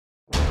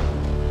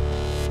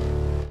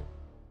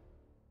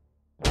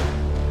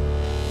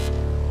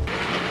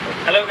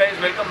Hello guys,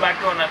 welcome back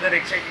to another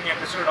exciting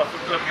episode of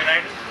Food Club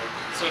United.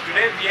 So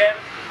today we are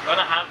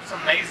gonna have some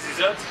nice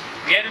desserts.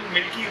 We are in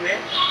Milky Way.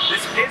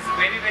 This place is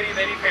very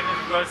famous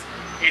because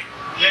it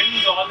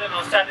brings all the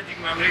nostalgic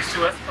memories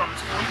to us from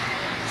school.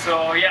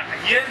 So yeah,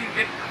 here you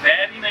get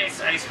very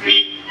nice ice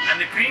cream and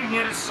the cream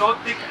here is so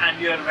thick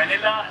and your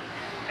vanilla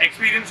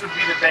experience would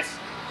be the best.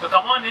 So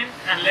come on in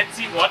and let's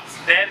see what's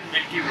there in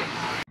Milky Way.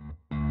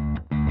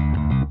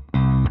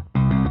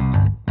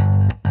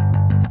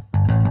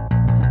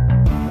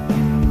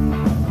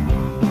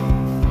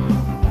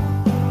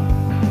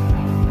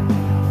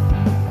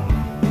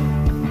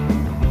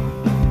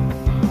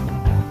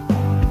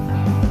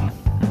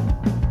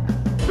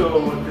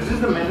 So this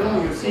is the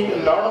menu. You see a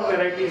lot of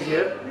varieties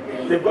here.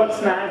 They've got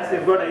snacks,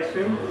 they've got ice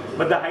cream,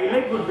 but the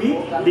highlight would be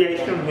the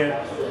ice cream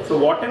here. So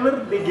whatever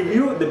they give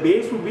you, the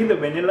base would be the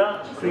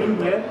vanilla cream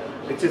here,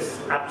 which is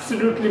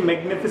absolutely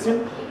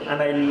magnificent,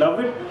 and I love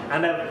it.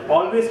 And I've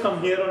always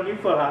come here only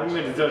for having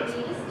my desserts.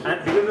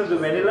 And because of the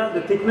vanilla,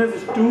 the thickness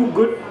is too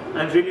good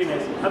and really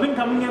nice. I've been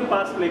coming here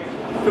past like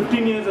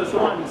 15 years or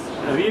so, and it's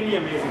really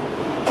amazing.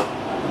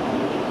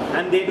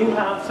 And they do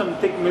have some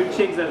thick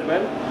milkshakes as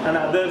well and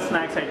other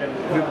snacks items.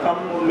 You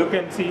come, look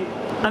and see.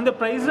 And the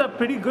prices are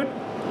pretty good.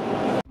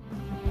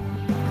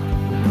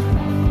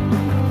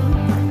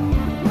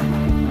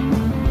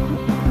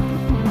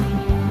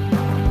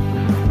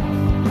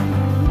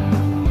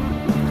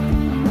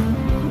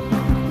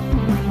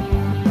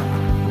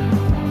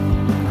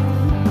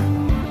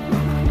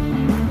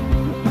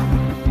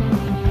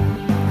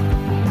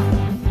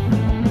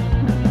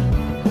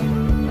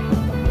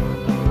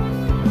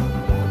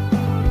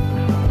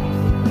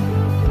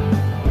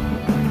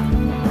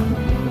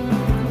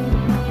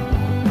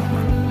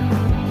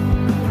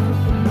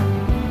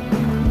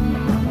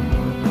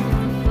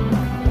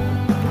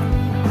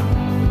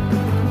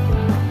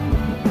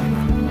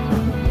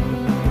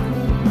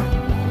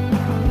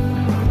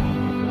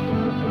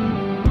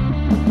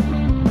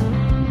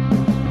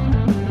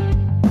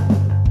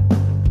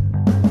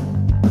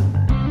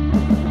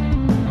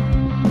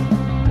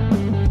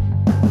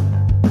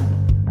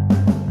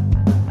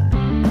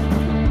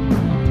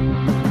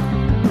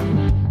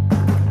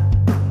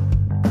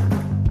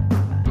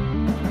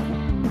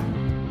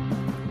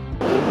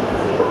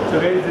 So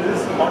guys, this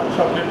is hot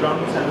chocolate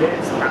brownie sundae.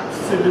 It's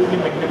absolutely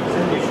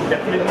magnificent. You should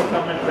definitely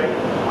come and try.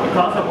 It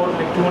costs about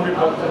like 200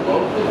 bucks a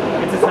bowl.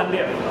 It's a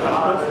sundae, of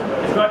course.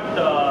 It's got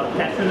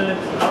cashew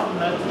nuts,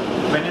 nuts,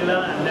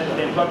 vanilla, and then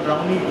they've got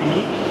brownie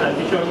beneath. I'll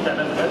be showing that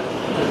as well.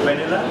 It's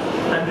vanilla.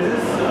 And this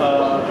is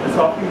the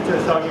softie which I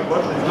was talking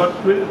about. It's got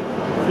 12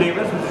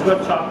 flavors, which has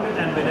got chocolate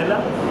and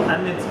vanilla,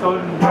 and it's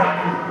called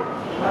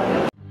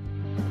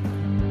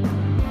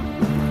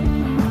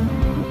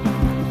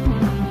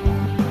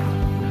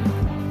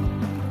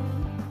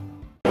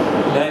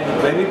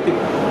very thick,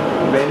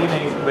 very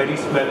nice, very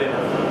smell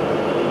enough.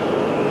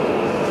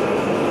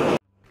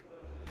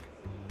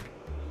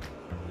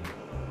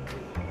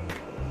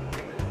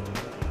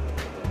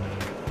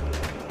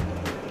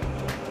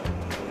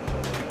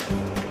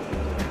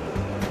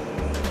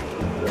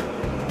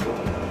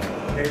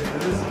 Okay,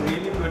 this is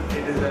really good.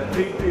 It is a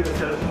treat to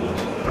yourself,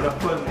 but of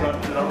course got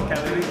a lot of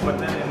calories, but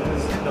then it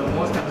is the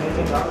most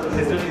amazing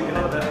dessert you can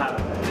ever have.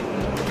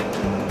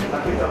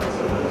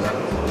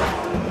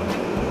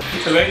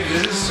 So guys,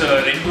 this is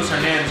rainbow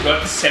sundae and it's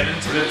got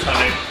 7 syrups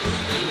on it.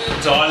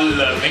 It's all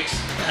mixed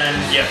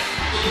and yeah,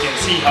 you can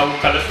see how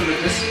colorful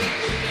it is.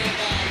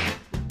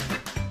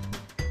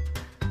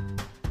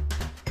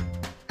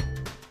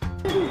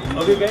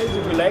 Okay guys,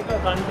 if you like our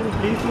content,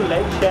 please do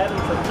like, share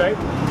and subscribe.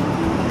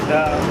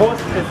 The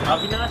host is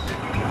Avinash,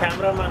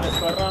 cameraman is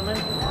Swarraman,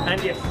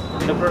 and yes,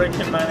 the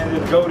production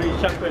manager is Gauri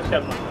Shankar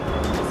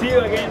Sharma. See you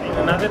again in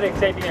another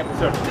exciting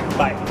episode.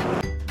 Bye.